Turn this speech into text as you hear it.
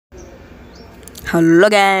Hello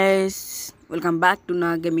guys, welcome back to నా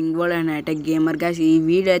gaming world and ఐటెక్ gamer guys. ఈ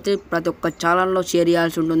video అయితే ప్రతి ఒక్క ఛానల్లో షేర్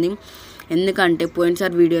చేయాల్సి ఉంటుంది. ఎందుకంటే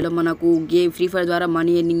పోయినసారి వీడియోలో మనకు ఫ్రీ ఫైర్ ద్వారా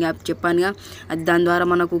మనీ ఎర్నింగ్ యాప్ చెప్పానుగా, అది దాని ద్వారా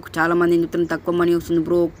మనకు చాలామంది చెప్తున్న తక్కువ మనీ వస్తుంది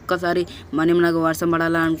బ్రో, ఒక్కసారి మనీ మనకు వర్షం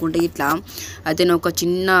పడాలని అనుకుంటే ఇట్లా అయితే నేను ఒక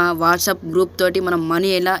చిన్న వాట్సాప్ గ్రూప్ తోటి మనం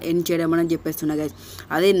మనీ ఎలా ఎర్న్ చేయడం అనేది చెప్పేస్తున్నా గైస్.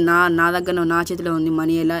 అదే నా దగ్గర నా చేతిలో ఉంది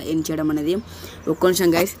మనీ ఎలా ఎర్న్ చేయడం అనేది. ఒక్క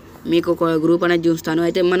నిమిషం గైస్, మీకు ఒక గ్రూప్ అనేది చూస్తాను.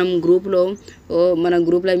 అయితే మన గ్రూప్లో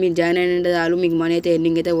మీరు జాయిన్ అయిన చాలు మీకు మనీ అయితే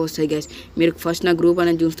ఎర్నింగ్ అయితే వస్తాయి గైస్. మీరు ఫస్ట్ నా గ్రూప్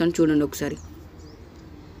అనేది చూస్తాను, చూడండి ఒకసారి.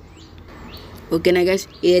 ఓకేనా గైస్,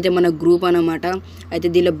 ఇదైతే మన గ్రూప్ అన్నమాట. అయితే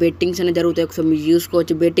దీనిలో బెట్టింగ్స్ అనేది జరుగుతాయి, ఒకసారి మీరు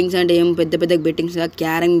చూసుకోవచ్చు. బెట్టింగ్స్ అంటే ఏం పెద్ద పెద్ద బెట్టింగ్స్,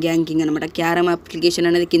 క్యారమ్ గ్యాంకింగ్ అనమాట. క్యారమ్ అప్లికేషన్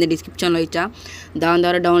అనేది కింద డిస్క్రిప్షన్లో ఇచ్చా, దాని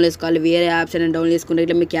ద్వారా డౌన్లోడ్ చేసుకోవాలి. వేరే యాప్స్ అనేది డౌన్లోడ్ చేసుకుంటే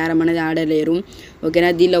ఇట్లా మీరు క్యారమ్ అనేది ఆడలేరు.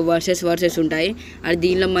 ఓకేనా, దీనిలో వర్సెస్ ఉంటాయి. అది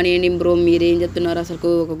దీనిలో మనీ ఎర్నింగ్ బ్రో మీరు ఏం చెప్తున్నారు,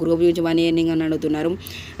 అసలు ఒక గ్రూప్ నుంచి మనీ ఎర్నింగ్ అని అడుగుతున్నారు.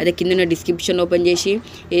 అయితే కింద డిస్క్రిప్షన్ ఓపెన్ చేసి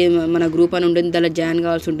మన గ్రూప్ అని ఉంటుంది, దానిలో జాయిన్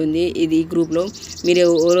కావాల్సి ఉంటుంది. ఈ గ్రూప్లో మీరు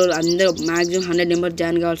అందరూ మ్యాక్సిమం 100 మెంబర్స్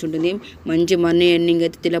జాయిన్ కావాల్సి ఉంటుంది. మంచి మనీ ఎర్నింగ్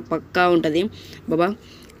అయితే ఇలా పక్కా ఉంటుంది బాబా.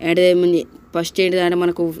 అంటే ఫస్ట్ ఏంటంటే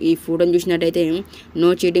మనకు ఈ ఫోటోని చూసినట్టయితే నో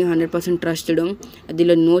చీటింగ్, 100% ట్రస్టెడ్.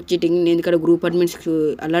 దీనిలో నో చీటింగ్, ఎందుకంటే గ్రూప్ అడ్మిన్స్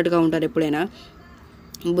అలర్ట్గా ఉంటారు ఎప్పుడైనా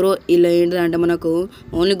బ్రో. ఇలా ఏంటంటే మనకు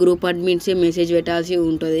ఓన్లీ గ్రూప్ అడ్మిన్సే మెసేజ్ పెట్టాల్సి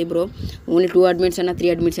ఉంటుంది బ్రో. ఓన్లీ 2 అడ్మిన్స్ అయినా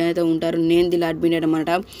 3 అడ్మిన్స్ అయితే ఉంటారు. నేను దీనిలో అడ్మిన్ అనమాట.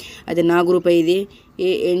 అయితే నా గ్రూప్ ఇది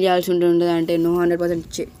ఏం చేయాల్సి ఉంటుంది అంటే నో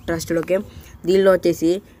 100% ట్రస్టెడ్. ఓకే, దీనిలో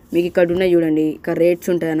వచ్చేసి మీకు ఇక్కడ ఉన్నాయి చూడండి, ఇక్కడ రేట్స్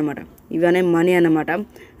ఉంటాయి అన్నమాట. ఇవన్నీ మనీ అన్నమాట.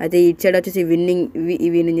 అయితే ఇటు సైడ్ వచ్చేసి విన్నింగ్,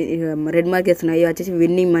 ఇవి రెడ్ మార్కెట్స్ ఉన్నాయి, ఇవి వచ్చేసి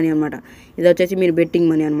విన్నింగ్ మనీ అనమాట. ఇది వచ్చేసి మీరు బెట్టింగ్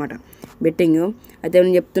మనీ అనమాట, బెట్టింగ్. అయితే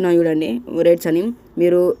నేను చెప్తున్నాను చూడండి రేట్స్ అని.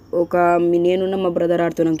 మీరు నేనున్న మా బ్రదర్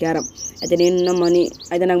ఆడుతున్నాం క్యారమ్. అయితే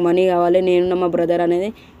అయితే నాకు మనీ కావాలి, నేనున్న మా బ్రదర్ అనేది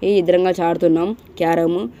ఇద్దరం కలిసి ఆడుతున్నాం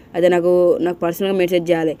క్యారమ్. అయితే నాకు పర్సనల్గా మెసేజ్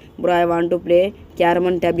చేయాలి, bro I want to play carom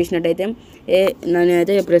అని ట్యాప్ చేసినట్టయితే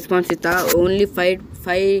నేనైతే రెస్పాన్స్ ఇస్తా. ఓన్లీ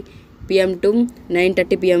 5 PM to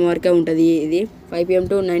 9:30 PM వరకే ఉంటుంది ఇది. 5 PM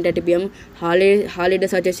to 9:30 PM.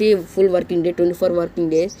 హాలిడేస్ వచ్చేసి ఫుల్ వర్కింగ్ డే,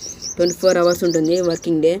 24 అవర్స్ ఉంటుంది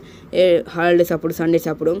వర్కింగ్ డే. హాలిడేస్ అప్పుడు, సండేస్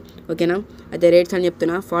అప్పుడు. ఓకేనా, అయితే రేట్స్ అని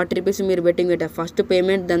చెప్తున్నా. 40 రూపీస్ మీరు బెట్టింగ్ పెట్టారు, ఫస్ట్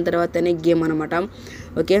పేమెంట్, దాని తర్వాతనే గేమ్ అనమాట.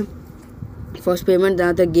 ఓకే, ఫస్ట్ పేమెంట్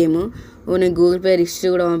దాని తర్వాత గేమ్. నేను గూగుల్ పే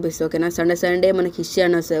హిస్టరీ కూడా పంపిస్తాను. ఓకేనా, సండే మనకి హిస్టరీ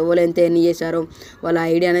అని వస్తుంది, వాళ్ళు ఎంత ఎన్ని చేశారో వాళ్ళ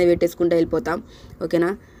ఐడి అనేది పెట్టేసుకుంటూ వెళ్ళిపోతాం.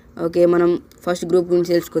 ఓకేనా, ఓకే, మనం ఫస్ట్ గ్రూప్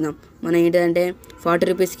గురించి తెలుసుకుందాం. మనం ఏంటంటే 40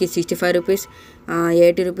 రూపీస్కి 65 రూపీస్,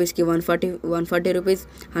 80 రూపీస్కి 140 రూపీస్,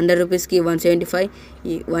 100 రూపీస్కి 175,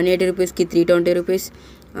 180 రూపీస్కి 320 రూపీస్,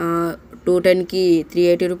 210కి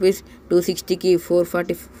 380 రూపీస్, 260కి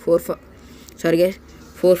 450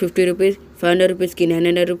 రూపీస్, 500 రూపీస్కి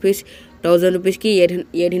 900 రూపీస్, 1000 రూపీస్కి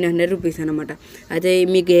 1800 రూపీస్ అనమాట. అయితే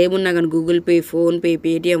మీకు ఏమున్నా కానీ Google pay, PhonePe,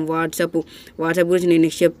 Paytm, WhatsApp గురించి నేను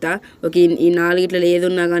నెక్స్ట్ చెప్తా. ఓకే, ఈ 4 ఇట్లా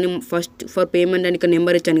ఏదున్నా కానీ ఫస్ట్ ఫర్ పేమెంట్ అని ఇక్కడ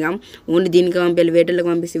నెంబర్ ఇచ్చాను కదా, ఓన్లీ దీనికి పంపించాలి. వేటర్లకు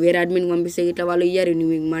పంపిస్తే, వేరే అడ్మిన్కి పంపిస్తే ఇట్లా వాళ్ళు ఇయ్యారు,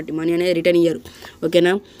 మనీ అనేది రిటర్న్ ఇయ్యారు.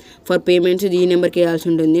 ఓకేనా, ఫర్ పేమెంట్స్ ఈ నెంబర్కి వేయాల్సి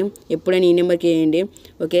ఉంటుంది, ఎప్పుడైనా ఈ నెంబర్కి వేయండి.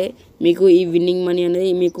 ఓకే, మీకు ఈ విన్నింగ్ మనీ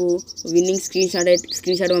అనేది మీకు విన్నింగ్ స్క్రీన్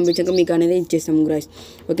షాట్ పంపించాక మీకు అనేది ఇచ్చేస్తాం గ్రైస్.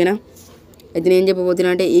 ఓకేనా, అయితే నేను చెప్పబోతున్నా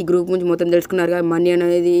అంటే ఈ గ్రూప్ గురించి మొత్తం తెలుసుకున్నారుగా, మనీ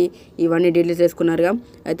అనేది ఇవన్నీ డీటెయిల్స్ తెలుసుకున్నారుగా.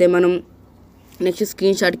 అయితే మనం నెక్స్ట్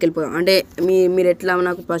స్క్రీన్ షాట్కి వెళ్ళిపోయాం. అంటే మీరు ఎట్లా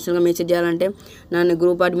నాకు పర్సనల్గా మెసేజ్ చేయాలంటే నా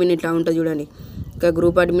గ్రూప్ అడ్మిన్ ఇట్లా ఉంటుంది చూడండి, ఇక్కడ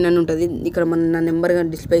గ్రూప్ అడ్మిన్ అని ఉంటుంది. ఇక్కడ నా నెంబర్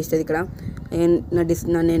డిస్ప్లే ఇస్తుంది, ఇక్కడ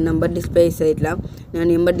నా నెంబర్ డిస్ప్లే ఇస్తుంది. ఇట్లా నా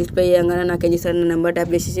నెంబర్ డిస్ప్లే చేయగానే నాకు ఏం చేస్తారు, నా నెంబర్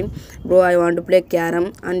ట్యాప్ చేసేసి bro I want to play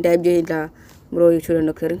carom అని టైప్ చేసి ఇట్లా బ్రో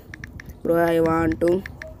చూడండి ఒకసారి, bro I want to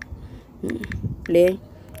play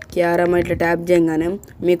carom ఇట్లా ట్యాప్ చేయగానే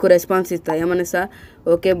మీకు రెస్పాన్స్ ఇస్తా. ఏమన్నా ఇస్తా,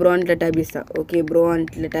 ఓకే బ్రో అని ఇట్లా టైప్ చేస్తా. ఓకే బ్రో అని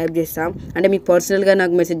ఇట్లా టైప్ చేస్తా, అంటే మీకు పర్సనల్గా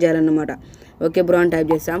నాకు మెసేజ్ చేయాలన్నమాట. ఓకే బ్రో అని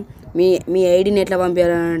టైప్ చేస్తా. మీ ఐడిని ఎట్లా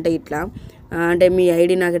పంపించాలంటే ఇట్లా, అంటే మీ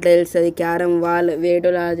ఐడి నాకు ఎట్లా తెలుస్తుంది, క్యారమ్ వాళ్ళు వేరే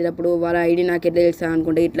ఆడేటప్పుడు వాళ్ళ ఐడి నాకు ఎట్లా తెలుస్తుంది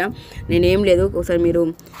అనుకుంటే ఇట్లా నేనేం లేదు. ఒకసారి మీరు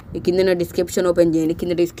కింద డిస్క్రిప్షన్ ఓపెన్ చేయండి,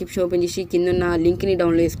 కింద డిస్క్రిప్షన్ ఓపెన్ చేసి కింద లింక్ని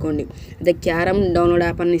డౌన్లోడ్ చేసుకోండి. అదే క్యారమ్ డౌన్లోడ్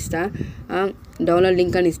యాప్ అని ఇస్తా, డౌన్లోడ్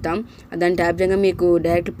లింక్ అని ఇస్తాం. దాన్ని ట్యాప్ చేయగా మీకు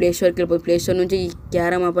డైరెక్ట్ ప్లే స్టోర్కి వెళ్ళిపోతుంది. ప్లే స్టోర్ నుంచి ఈ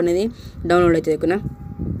క్యారమ్ యాప్ అనేది డౌన్లోడ్ అవుతుంది. ఓకేనా,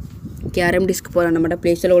 క్యారమ్ డిస్క్ పోవాలన్నమాట,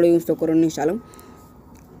 ప్లే స్టోర్లో కూడా చూస్తే ఒక 2 నిమిషాలు.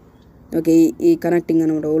 ఓకే, ఈ కనెక్టింగ్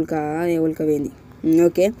అనమాట, ఓల్కా వేయింది.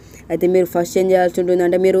 ఓకే, అయితే మీరు ఫస్ట్ ఏం చేయాల్సి ఉంటుంది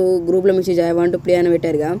అంటే మీరు గ్రూప్లో message I want to play అని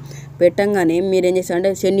పెట్టంగానే మీరు ఏం చేస్తారు అంటే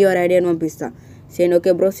సెండ్ యువర్ ఐడి అని పంపిస్తా.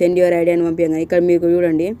 Okay bro send your ID అని పంపించగా ఇక్కడ మీకు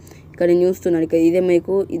చూడండి, ఇక్కడ నేను చూస్తున్నాను, ఇక్కడ ఇదే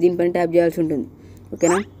మీకు దీనిపైన ట్యాప్ చేయాల్సి ఉంటుంది.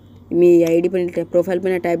 ఓకేనా, మీ ఐడి పైన ప్రొఫైల్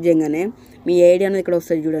పైన ట్యాప్ చేయగానే మీ ఐడి అనేది ఇక్కడ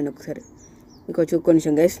వస్తుంది చూడండి ఒకసారి. ఇక్కడ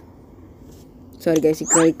కొంచెం గైస్, సారీ గైస్,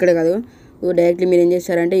 ఇక్కడ కాదు, డైరెక్ట్లీ మీరు ఏం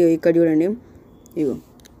చేస్తారంటే ఇక్కడ చూడండి, ఇగో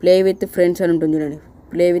ప్లే విత్ ఫ్రెండ్స్ అని ఉంటుంది చూడండి,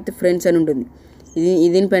 ప్లే విత్ ఫ్రెండ్స్ అని ఉంటుంది.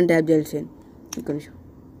 దీనిపైన ట్యాప్ చేయాల్సి ఒక నిమిషం.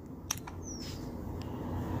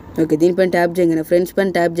 ఓకే, దీనిపైన ట్యాప్ చేయగానే ఫ్రెండ్స్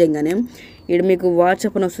పైన ట్యాప్ చేయగానే ఇక్కడ మీకు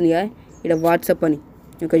వాట్సాప్ అని వస్తుందిగా, ఇక్కడ వాట్సాప్ అని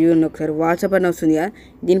ఒక చూడండి ఒకసారి, వాట్సాప్ అని వస్తుందిగా,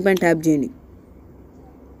 దీనిపైన ట్యాప్ చేయండి.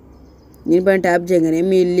 దీనిపైన ట్యాప్ చేయగానే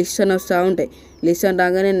మీ లిస్ట్ అని వస్తూ ఉంటాయి. లిస్ట్ అని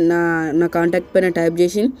రాగానే నా కాంటాక్ట్ పైన ట్యాప్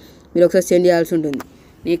చేసి మీరు ఒకసారి సెండ్ చేయాల్సి ఉంటుంది.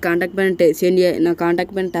 నా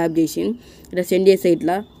కాంటాక్ట్ పైన ట్యాప్ చేసి ఇట్లా సెండ్ చేస్తే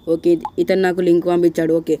ఇట్లా ఓకే ఇతను నాకు లింక్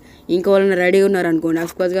పంపించాడు. ఓకే, ఇంకో వాళ్ళని రెడీగా ఉన్నారనుకోండి,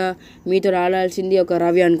 అఫ్కోర్స్గా మీతో ఆడాల్సింది ఒక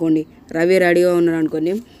రవి అనుకోండి, రవి రెడీగా ఉన్నారు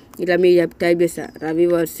అనుకోండి, ఇట్లా మీరు టైప్ చేస్తా రవి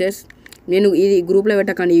వర్సెస్, నేను ఇది గ్రూప్లో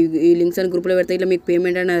పెట్టకండి, ఈ లింక్స్ అని గ్రూప్లో పెడితే ఇట్లా మీకు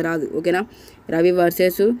పేమెంట్ అనేది రాదు. ఓకేనా, రవి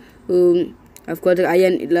వర్సెస్ అఫ్కోర్స్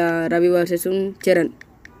ఇట్లా రవి వర్సెస్ చరణ్,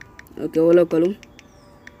 ఓకే ఓలోకలు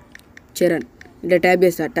చరణ్ ఇట్లా ట్యాప్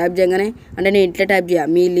చేస్తా. ట్యాప్ చేయగానే అంటే నేను ఇట్లా ట్యాప్ చేయ,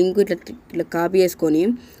 మీ లింక్ ఇట్లా కాపీ చేసుకొని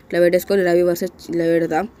ఇట్లా పెట్టేసుకొని రవి వర్సెస్ ఇట్లా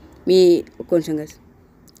పెడతా, మీ కొంచెం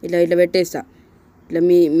ఇట్లా పెట్టేస్తా. ఇట్లా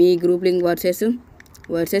మీ గ్రూప్ లింక్ వర్సెస్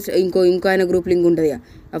ఇంకో ఆయన గ్రూప్ లింక్ ఉంటుంది.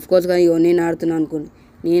 అఫ్కోర్స్ కానీ నేను ఆడుతున్నాను అనుకోండి,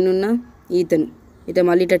 నేనున్న ఇతను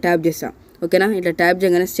మళ్ళీ ఇట్లా ట్యాప్ చేస్తా. ఓకేనా, ఇట్లా ట్యాప్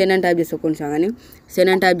చేయగానే సెండ్ అని ట్యాప్ చేస్తా, కొంచెం కానీ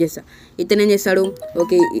సెండ్ అని ట్యాప్ చేస్తా. ఇతను ఏం చేస్తాడు,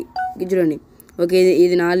 ఓకే ఇది చూడండి, ఓకే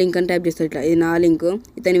ఇది నా లింక్ అని ట్యాప్ చేస్తాడు. ఇట్లా ఇది నా లింక్,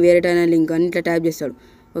 ఇతను వేరేటైన లింక్ అని ఇట్లా ట్యాప్ చేస్తాడు.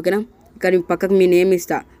 ఓకేనా, ఇక్కడ పక్కకు మీ నేమ్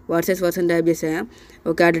ఇస్తా, వర్సెస్ ట్యాప్ చేస్తా.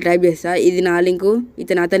 ఓకే, అట్లా ట్యాప్ చేస్తా. ఇది నా లింకు,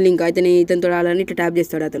 అతని లింక్, ఇతనితో ఆడాలని ఇట్లా ట్యాప్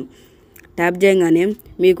చేస్తాడు. అతను ట్యాప్ చేయగానే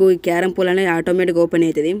మీకు ఈ క్యారమ్ పూల్ అనేది ఆటోమేటిక్గా ఓపెన్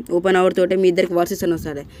అవుతుంది. ఓపెన్ అవడంతో మీ ఇద్దరికి వర్సెస్ అని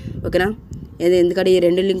వస్తుంది. ఓకేనా, ఎందుకంటే ఈ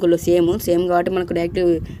రెండు లింకులు సేమ్ కాబట్టి మనకు డైరెక్ట్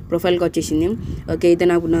ప్రొఫైల్కి వచ్చేసింది. ఓకే, అయితే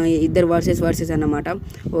నాకు నా ఇద్దరు వర్సెస్ అన్నమాట.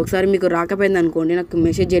 ఒకసారి మీకు రాకపోయింది అనుకోండి, నాకు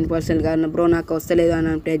మెసేజ్ చేయండి పర్సనల్గా, బ్రో నాకు వస్తలేదు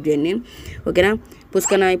అని టైప్ చేయండి. ఓకేనా,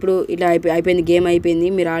 పుష్కన ఇప్పుడు ఇట్లా అయిపోయింది, గేమ్ అయిపోయింది,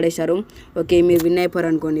 మీరు ఆడేశారు. ఓకే, మీరు విన్ అయిపోయారు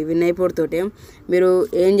అనుకోండి. విన్ అయిపోతోటే మీరు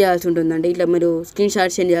ఏం చేయాల్సి ఉంటుందంటే ఇట్లా మీరు స్క్రీన్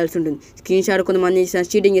షాట్ సెండ్ చేయాల్సి ఉంటుంది. స్క్రీన్ షాట్ కొంతమంది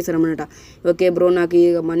చీటింగ్ చేస్తారు అనమాట. ఓకే బ్రో నాకు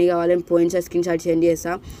మనీ కావాలని పోయినసారి స్క్రీన్ షాట్ సెండ్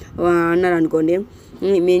చేస్తా అన్నారు అనుకోండి.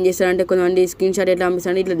 మేము చేస్తానంటే కొంతమంది స్క్రీన్ షాట్ ఎట్లా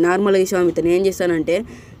పంపిస్తానంటే ఇట్లా నార్మల్గా తీసి పంపిస్తాను. నేను ఏం చేస్తానంటే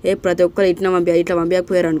ప్రతి ఒక్కరు ఇట్లా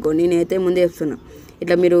పంపించకపోయారు అనుకోండి, నేనైతే ముందే చెప్తున్నా,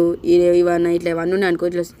 ఇట్లా మీరు ఇవన్నీ ఉన్నాయి అనుకో,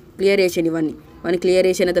 ఇట్లా క్లియర్ చేసేయండి. ఇవన్నీ క్లియర్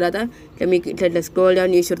చేసిన తర్వాత ఇట్లా మీకు ఇట్లా స్క్రోల్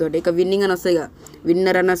డౌన్ చేసేటోటి ఇక విన్నింగ్ అని వస్తుంది,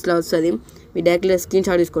 విన్నర్ అని అసలు వస్తుంది. మీరు డైరెక్ట్గా స్క్రీన్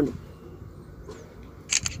షాట్ తీసుకోండి.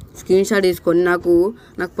 స్క్రీన్ షాట్ తీసుకొని నాకు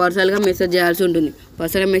పర్సనల్గా మెసేజ్ చేయాల్సి ఉంటుంది.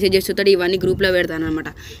 పర్సనల్గా మెసేజ్ చేస్తుంటే ఇవన్నీ గ్రూప్లో పెడతాను అనమాట.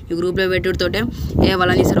 ఈ గ్రూప్లో పెట్టడంతో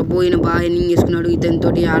వాళ్ళని చేస్తారు, పోయిన బాగా ఎర్నింగ్ చేసుకున్నాడు, ఇతనితో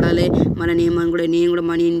ఆడాలి, నేను కూడా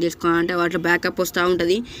మనీ ఎర్న్ చేసుకోవాలంటే వాటిలో బ్యాకప్ వస్తూ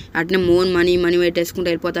ఉంటుంది. అట్నే మనీ పెట్టేసుకుంటూ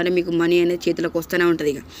వెళ్ళిపోతాంటే మీకు మనీ అనేది చేతిలోకి వస్తూనే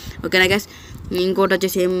ఉంటుంది. ఇక ఓకేనా గ్యాస్. ఇంకోటి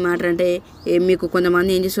వచ్చేసి ఏం మ్యాటర్ అంటే మీకు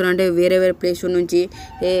కొంతమంది ఏం చేస్తారంటే వేరే ప్లేస్ నుంచి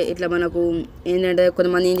ఇట్లా మనకు ఏంటంటే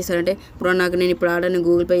కొంతమంది ఏం చేస్తారంటే ఇప్పుడు నేను ఇప్పుడు ఆడని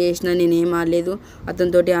గూగుల్ పే చేసినా నేను ఏం ఆడలేదు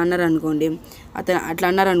అతనితోటి అన్నారనుకోండి, అట్లా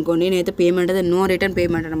అన్నారనుకోండి, నేనైతే పేమెంట్ అయితే నో రిటర్న్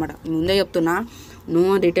పేమెంట్ అనమాట. ముందే చెప్తున్నా, నో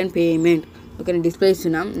రిటర్న్ పేమెంట్. ఓకే, నేను డిస్ప్లే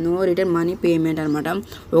ఇస్తున్నా, నో రిటర్న్ మనీ పేమెంట్ అనమాట.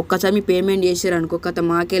 ఒక్కసారి మీ పేమెంట్ చేసారు అనుకో కథ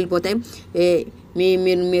మాకు వెళ్ళిపోతాయి.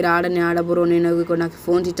 మీరు ఆడ బ్రో, నాకు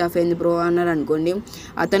ఫోన్ స్విచ్ ఆఫ్ అయింది బ్రో అన్నారు అనుకోండి,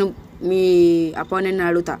 అతను మీ అపాయింట్మెంట్ని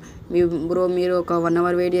అడుగుతా, బ్రో మీరు ఒక 1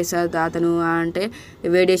 hour వెయిట్ చేస్తారు అతను అంటే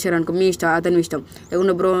వెయిట్ చేశారు అనుకో, మీ ఇష్టం, అతను ఇష్టం.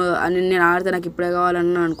 లేకుండా బ్రో నేను ఆడితే నాకు ఇప్పుడే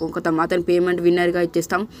కావాలన్నా అనుకో, అతని పేమెంట్ విన్నర్గా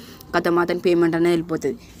ఇచ్చేస్తాం, అతని పేమెంట్ అనేది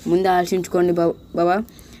వెళ్ళిపోతుంది. ముందే ఆలోచించుకోండి బాబా,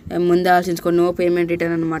 ముందే ఆలోచించుకోండి. నో పేమెంట్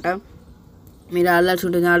రిటర్న్ అనమాట. మీరు ఆడాల్సి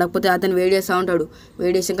ఉంటుంది. ఆడకపోతే అతను వెయిట్ చేస్తూ ఉంటాడు,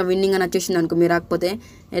 వెయిట్ చేసాక విన్నింగ్ అని వచ్చేసింది అనుకో, మీరు రాకపోతే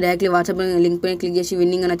డైరెక్ట్లీ వాట్సాప్ లింక్ పైన క్లిక్ చేసి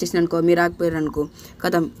విన్నింగ్ అని వచ్చేసింది అనుకో, మీరు రాకపోయారు అనుకో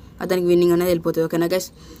కథం, అతనికి విన్నింగ్ అనేది వెళ్ళిపోతుంది. ఓకేనా గైస్.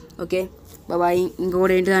 ఓకే బాబాయ్.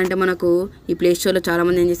 ఇంకొకటి ఏంటంటే మనకు ఈ ప్లే స్టోర్లో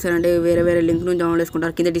చాలామంది ఏం చేస్తారంటే వేరే లింక్ నుంచి డౌన్లోడ్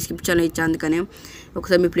చేసుకుంటారు, కింద డిస్క్రిప్షన్లో ఇచ్చా, అందుకనే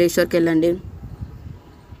ఒకసారి మీ ప్లే స్టోర్కి వెళ్ళండి.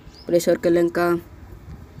 ప్లే స్టోర్కి వెళ్ళాక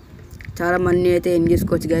చాలా మనీ అయితే ఎర్న్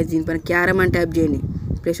చేసుకోవచ్చు గైస్. దీనిపైన క్యారమ్ అని ట్యాప్ చేయండి.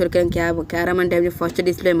 ప్లే స్టోర్కి క్యారమ్ అని ట్యాప్ చేసి ఫస్ట్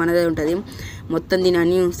డిస్ప్లే మనదే ఉంటుంది, మొత్తం దీని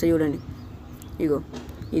అన్నీ వస్తాయి చూడండి. ఇగో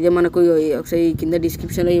ఇదే మనకు ఒకసారి కింద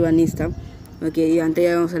డిస్క్రిప్షన్లో ఇవన్నీ ఇస్తాం. ఓకే, అంతే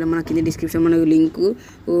అసలు మన కింద డిస్క్రిప్షన్ మనకు లింకు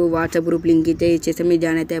వాట్సాప్ గ్రూప్ లింక్ అయితే ఇచ్చేస్తే మీరు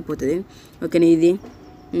జాయిన్ అయితే అయిపోతుంది. ఓకేనా,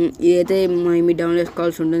 ఇదైతే మీరు డౌన్లోడ్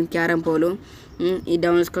చేసుకోవాల్సి ఉంటుంది క్యారమ్ పోలు. ఈ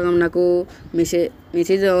డౌన్లోడ్ చేసుకోవడం నాకు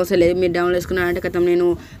మెసేజ్ అవసరం లేదు. మీరు డౌన్లోడ్ చేసుకున్నారంటే కదా నేను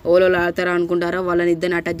ఓలో ఆడతారా అనుకుంటారో వాళ్ళని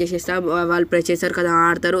ఇద్దరిని అటాచ్ చేసేస్తా, వాళ్ళు ప్రెస్ చేస్తారు కదా,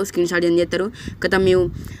 ఆడతారు, స్క్రీన్ షాట్ ఏం చేస్తారు కదా.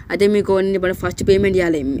 అయితే మీకు ఫస్ట్ పేమెంట్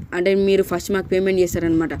చేయాలి, అంటే మీరు ఫస్ట్ మాకు పేమెంట్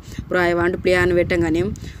చేస్తారనమాట. ఇప్పుడు ఐ వాంట్ ప్లే అని పెట్టంగానే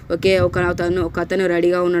ఓకే ఒక అతను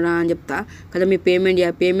రెడీగా ఉన్నాడా అని చెప్తా కదా, మీ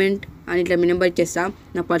పేమెంట్ అని ఇట్లా మీ నెంబర్ ఇచ్చేస్తా.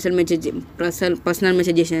 నాకు పర్సనల్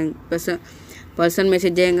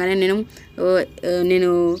మెసేజ్ చేయగానే నేను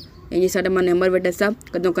ఏం చేస్తా అంటే మన నెంబర్ పెట్టేస్తా,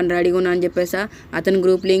 ఒకరిని రెడీగా ఉన్నా అని చెప్పేస్తా. అతని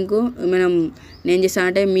గ్రూప్ లింకు నేను చేస్తా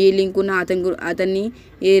అంటే మీ లింక్ ఉన్న అతన్ని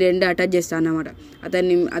ఈ 2 అటాచ్ చేస్తాను అన్నమాట.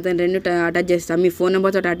 అతని 2 అటాచ్ చేస్తా, మీ ఫోన్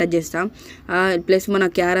నెంబర్తో అటాచ్ చేస్తా, ప్లస్ మన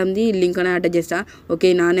క్యారమ్ది లింక్ అనేది అటాచ్ చేస్తా. ఓకే,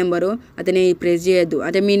 నా నెంబరు అతని ప్రెస్ చేయొద్దు,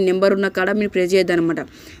 అంటే మీ నెంబర్ ఉన్న కాడ మీరు ప్రెస్ చేయొద్దు అనమాట.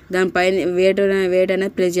 దానిపైన వెయిట్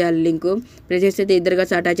అనేది ప్రెస్ చేయాలి. లింకు ప్రెస్ చేస్తే ఇద్దరు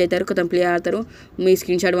కలిసి అటాచ్ అవుతారు, కొంచెం ప్లే ఆడతారు. మీ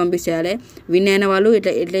స్క్రీన్ షాట్ పంపించేయాలి. విన్ అయిన వాళ్ళు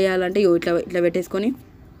ఎట్లా చేయాలంటే ఇట్లా పెట్టేసుకొని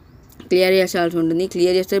క్లియర్ చేయాల్సి ఉంటుంది.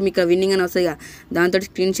 క్లియర్ చేస్తే మీకు విన్నింగ్ అని వస్తుంది. దాంతో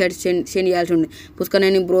స్క్రీన్ షాట్ సెండ్ చేయాల్సి ఉంటుంది. పుష్కర్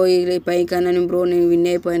నేను బ్రో పైకన్నా బ్రో నేను విన్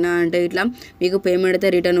అయిపోయినా అంటే ఇట్లా మీకు పేమెంట్ అయితే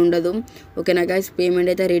రిటర్న్ ఉండదు. ఓకేనా గైస్,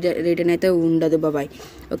 పేమెంట్ అయితే రిటర్న్ అయితే ఉండదు. బాయ్.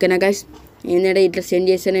 ఓకేనా గైస్, ఏంటంటే ఇట్లా సెండ్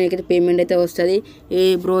చేస్తే నీకైతే పేమెంట్ అయితే వస్తుంది. ఏ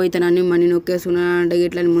బ్రో ఇతను అన్ని మనీ నొక్కేస్తున్నా అంటే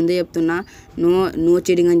ఇట్లా ముందే చెప్తున్నా, నో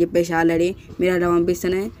చీటింగ్ అని చెప్పేసి ఆల్రెడీ మీరు అట్లా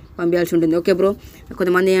పంపించాల్సి ఉంటుంది. ఓకే బ్రో,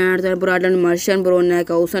 కొంతమంది ఏం ఆడతారు బ్రో అట్లా మర్చిపోయాను బ్రో,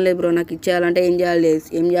 నాకు అవసరం లేదు బ్రో, నాకు ఇచ్చేయాలంటే ఏం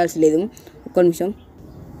చేయాల్సి లేదు. ఒక్క నిమిషం,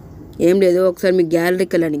 ఏం లేదు, ఒకసారి మీ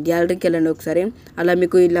గ్యాలరీకి వెళ్ళండి ఒకసారి. అలా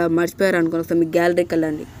మీకు ఇలా మర్చిపోయారు అనుకోండి, ఒకసారి మీ గ్యాలరీకి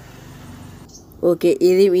వెళ్ళండి. ఓకే,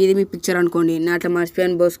 ఇది మీ పిక్చర్ అనుకోండి. నేను అట్లా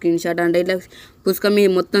మర్చిపోయాను బ్రో స్క్రీన్ షాట్ అంటే ఇట్లా పుస్తకం మీ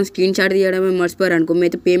మొత్తం స్క్రీన్ షాట్ తీయడమే మర్చిపోయారు అనుకో, మీ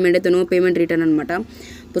అయితే పేమెంట్ అయితే నో పేమెంట్ రిటర్న్ అనమాట.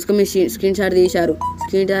 పుస్తకం మీ స్క్రీన్ షాట్ తీశారు,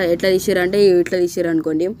 స్క్రీన్ షాట్ ఎట్లా తీసారు అంటే ఇట్లా తీసారు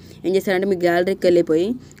అనుకోండి. ఏం చేస్తారంటే మీ గ్యాలరీకి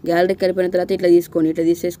వెళ్ళిపోయిన తర్వాత ఇట్లా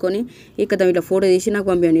తీసేసుకొని ఇక్కడ ఇట్లా ఫోటో తీసి నాకు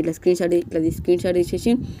పంపించండి. ఇట్లా స్క్రీన్ షాట్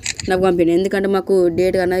తీసేసి నాకు పంపించండి. ఎందుకంటే మాకు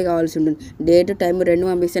డేట్ అనేది కావాల్సి ఉంటుంది. డేట్ టైం 2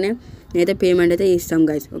 పంపిస్తేనే నేనైతే పేమెంట్ అయితే ఇస్తాం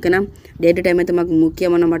గైస్. ఓకేనా, డేట్ టైం అయితే మాకు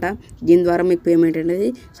ముఖ్యం అన్నమాట. దీని ద్వారా మీకు పేమెంట్ అనేది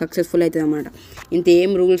సక్సెస్ఫుల్ అవుతుంది అన్నమాట. ఇంత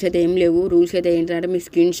రూల్స్ అయితే ఏం లేవు. రూల్స్ అయితే ఏంటంటే మీ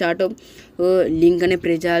స్క్రీన్ షాట్ లింక్ అనేది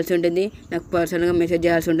ప్రెస్ చేయాల్సి ఉంటుంది, నాకు పర్సనల్గా మెసేజ్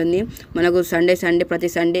చేయాల్సి ఉంటుంది. మనకు ప్రతి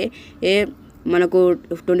సండే మనకు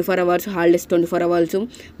 24 అవర్స్ హాలిడేస్, 24 అవర్స్.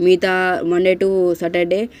 మిగతా మండే టు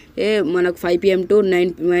సాటర్డే మనకు 5 PM to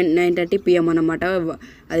 9:30 PM అన్నమాట.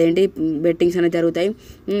 అదేంటి బెట్టింగ్స్ అనేవి జరుగుతాయి.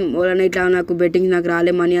 వాళ్ళని ఇట్లా నాకు బెట్టింగ్స్ నాకు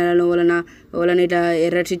రాలే మనీ వాళ్ళని ఇట్లా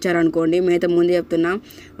ఎర్రర్స్ ఇచ్చారనుకోండి, మిగతా ముందే చెప్తున్నా,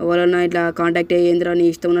 వాళ్ళని ఇట్లా కాంటాక్ట్ అయ్యేంద్ర నీ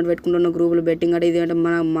ఇష్టం ఉన్నట్టు పెట్టుకుంటున్న గ్రూపులు బెట్టింగ్ అంటే ఇది అంటే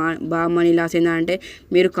బాగా మనీ లాస్ అయిందంటే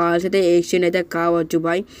మీరు కాల్స్ అయితే ఎక్స్చేంజ్ అయితే కావచ్చు.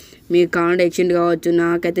 బాయ్, మీకు కావాలంటే ఎక్స్చేంజ్ కావచ్చు.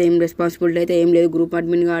 నాకైతే ఏం రెస్పాన్సిబిలిటీ అయితే ఏం లేదు. గ్రూప్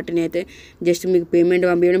అడ్మిన్ కాబట్టి అయితే జస్ట్ మీకు పేమెంట్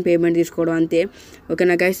పంపించడం, పేమెంట్ తీసుకోవడం అంతే.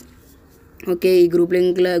 ఓకేనా గైస్. ఓకే, ఈ గ్రూప్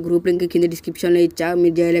లింక్ కింద డిస్క్రిప్షన్లో ఇచ్చా,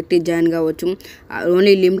 మీరు జాయిన్ కావచ్చు.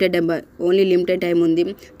 ఓన్లీ లిమిటెడ్ టైం ఉంది.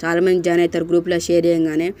 చాలామంది జాయిన్ అవుతారు గ్రూప్లో షేర్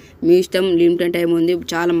చేయగానే. మీ ఇష్టం, లిమిటెడ్ టైం ఉంది.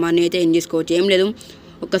 చాలా మనీ అయితే ఏం చేసుకోవచ్చు. ఏం లేదు,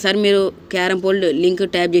 ఒక్కసారి మీరు క్యారమ్ బోర్డ్ లింక్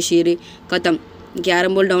ట్యాప్ చేసి కథం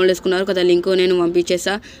క్యారమ్ బోర్డ్ డౌన్లోడ్ చేసుకున్నారు కదా, లింక్ నేను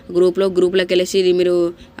పంపించేస్తా గ్రూప్లోకి వెళ్ళేసి మీరు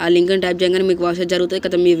ఆ లింక్ని ట్యాప్ చేయగానే మీకు వాట్సాప్ జరుగుతుంది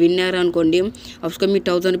కదా. మీరు విన్నారు అనుకోండి, అఫ్కోర్స్ మీరు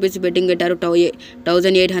 1000 రూపీస్ బెట్టింగ్ పెట్టారు,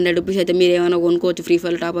 1800 రూపీస్ అయితే మీరు ఏమైనా కొనుక్కోవచ్చు, ఫ్రీ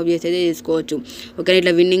ఫైర్ టాప్అప్ చేసి అయితే తీసుకోవచ్చు. ఓకే,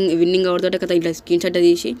 ఇట్లా విన్నింగ్ అవుతుంటే కదా ఇట్లా స్క్రీన్ షాట్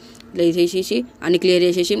తీసి ఇట్లా తీసేసి అన్ని క్లియర్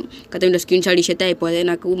చేసేసి కదా ఇట్లా స్క్రీన్ షాట్ తీసి అయితే అయిపోతుంది.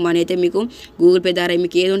 నాకు మనీ అయితే మీకు గూగుల్ పే ద్వారా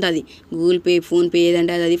మీకు ఏది ఉంటుంది, గూగుల్ పే, ఫోన్పే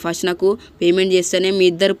ఏదంటే అది ఫస్ట్ నాకు పేమెంట్ చేస్తేనే మీ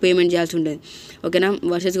ఇద్దరు పేమెంట్ చేయాల్సి ఉంటుంది. ఓకేనా,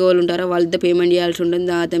 వర్సెస్ గోల్ ఉంటారో వాళ్ళిద్దరు పేమెంట్ చేయాల్సి ఉంటుంది.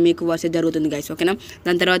 తర్వాత మీకు వర్సెస్ జరుగుతుంది గైస్. ఓకేనా,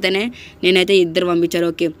 దాని తర్వాతనే నేనైతే ఇద్దరు పంపించారు.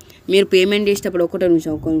 ఓకే, మీరు పేమెంట్ చేసేటప్పుడు ఒక్క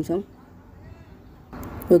నిమిషం.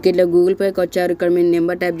 ఓకే, ఇట్లా గూగుల్ పేకి వచ్చారు. ఇక్కడ మీరు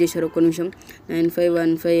నెంబర్ టైప్ చేశారు. ఒక్క నిమిషం,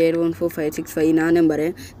 9515814565 నా నెంబరే,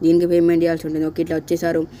 దీనికి పేమెంట్ చేయాల్సి ఉంటుంది. ఓకే, ఇట్లా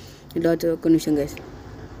వచ్చేసారు. ఒక్క నిమిషం గైస్.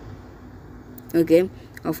 ఓకే,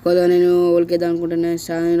 అఫ్కోర్స్ నేను ఓల్కేద్దాం అనుకుంటున్నాను.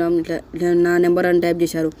 ఇట్లా నా నెంబర్ అని టైప్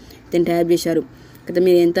చేశారు. దీన్ని టైప్ చేశారు కదా,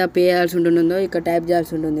 మీరు ఎంత పే చేయాల్సి ఉంటుందో ఇక్కడ టైప్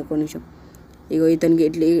చేయాల్సి ఉంటుంది. ఒక్క నిమిషం, ఇగో ఇతనికి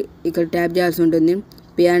ఇట్లా ఇక్కడ ట్యాప్ చేయాల్సి ఉంటుంది.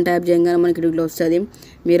 పే అని ట్యాప్ చేయగానే మనకి ఇట్లా వస్తుంది.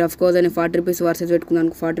 మీరు అఫ్కోర్స్ అని 40 రూపీస్ వర్సెస్ పెట్టుకున్నాను,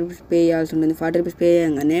 40 రూపీస్ పే చేయాల్సి ఉంటుంది. 40 రూపీస్ పే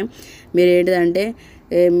చేయగానే మీరు ఏంటిదంటే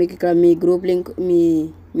మీకు ఇక్కడ మీ గ్రూప్ లింక్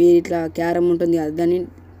మీ ఇట్లా క్యారమ్ ఉంటుంది కదా, దాన్ని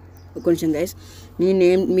కొంచెం గైస్ మీ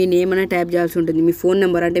నేమ్ అనేది ట్యాప్ చేయాల్సి ఉంటుంది. మీ ఫోన్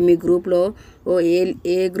నెంబర్ అంటే మీ గ్రూప్లో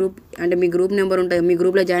ఏ గ్రూప్ అంటే మీ గ్రూప్ నెంబర్ ఉంటుంది, మీ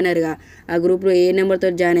గ్రూప్లో జాయిన్ అయ్యారుగా, ఆ గ్రూప్లో ఏ నెంబర్తో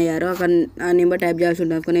జాయిన్ అయ్యారో ఆ నెంబర్ ట్యాప్ చేయాల్సి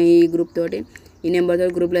ఉంటుంది. కానీ ఈ గ్రూప్ తోటి ఈ నెంబర్తో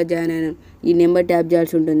గ్రూప్లో జాయిన్ అయినాను, ఈ నెంబర్ ట్యాప్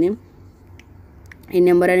చేయాల్సి ఉంటుంది. ఈ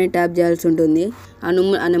నెంబర్ అనేది ట్యాప్ చేయాల్సి ఉంటుంది. ఆ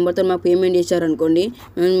నెంబర్తో మాకు పేమెంట్ చేశారనుకోండి,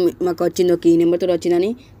 మాకు వచ్చింది. ఓకే, ఈ నెంబర్తో వచ్చిందని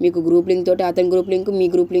మీకు గ్రూప్ లింక్ తోటి అతని గ్రూప్ లింక్, మీ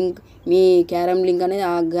గ్రూప్ లింక్, మీ క్యారమ్ లింక్ అనేది,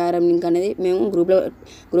 ఆ క్యారమ్ లింక్ అనేది మేము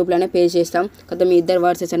గ్రూప్లోనే పే చేస్తాం కదా. మీ ఇద్దరు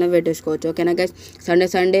వర్సెస్ అనేది పెట్టేసుకోవచ్చు. ఓకేనా గైస్.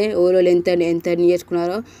 సండే ఓవరాల్ ఎంత ఎర్న్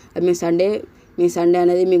చేసుకున్నారో అది మేము సండే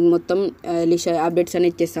అనేది మీకు మొత్తం లిస్ట్ అప్డేట్స్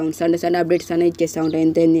అనేది ఇచ్చేస్తాం. సండే అప్డేట్స్ అనేది ఇచ్చేస్తూ ఉంటాం,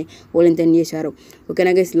 ఎంత ఎర్న్ చేశారు.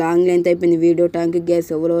 ఓకేనా గైస్, లాంగ్ లెంత్ అయిపోయింది వీడియో. Thank you guys.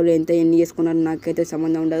 ఎవరు ఎంత ఎర్న్ చేసుకున్నారో నాకైతే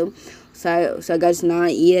సంబంధం ఉండదు. సో గైస్,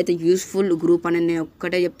 ఇదైతే యూస్ఫుల్ గ్రూప్ అని నేను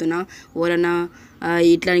ఒక్కటే చెప్తున్నా. ఎవరైనా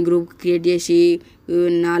ఇట్లాంటి గ్రూప్ క్రియేట్ చేసి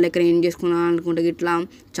నా లెక్క ఏం చేసుకున్నాను అనుకుంటే ఇట్లా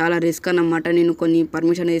చాలా రిస్క్ అన్నమాట. నేను కొన్ని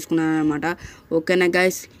పర్మిషన్ తీసుకున్నాను అనమాట. ఓకేనా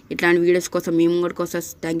గైస్, ఇట్లాంటి వీడియోస్ కోసం మేము కూడా కోసం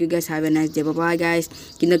thank you guys. Have a nice day. Bye guys.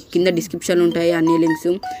 కింద డిస్క్రిప్షన్లో ఉంటాయి అన్ని లింక్స్,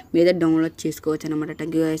 మీద డౌన్లోడ్ చేసుకోవచ్చు అనమాట.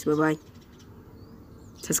 Thank you guys. Bye.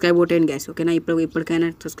 Subscribe కొట్టేయండి గైస్. ఓకేనా, ఇప్పటికైనా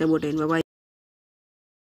సబ్స్క్రైబ్ కొట్టేయండి. బాయ్.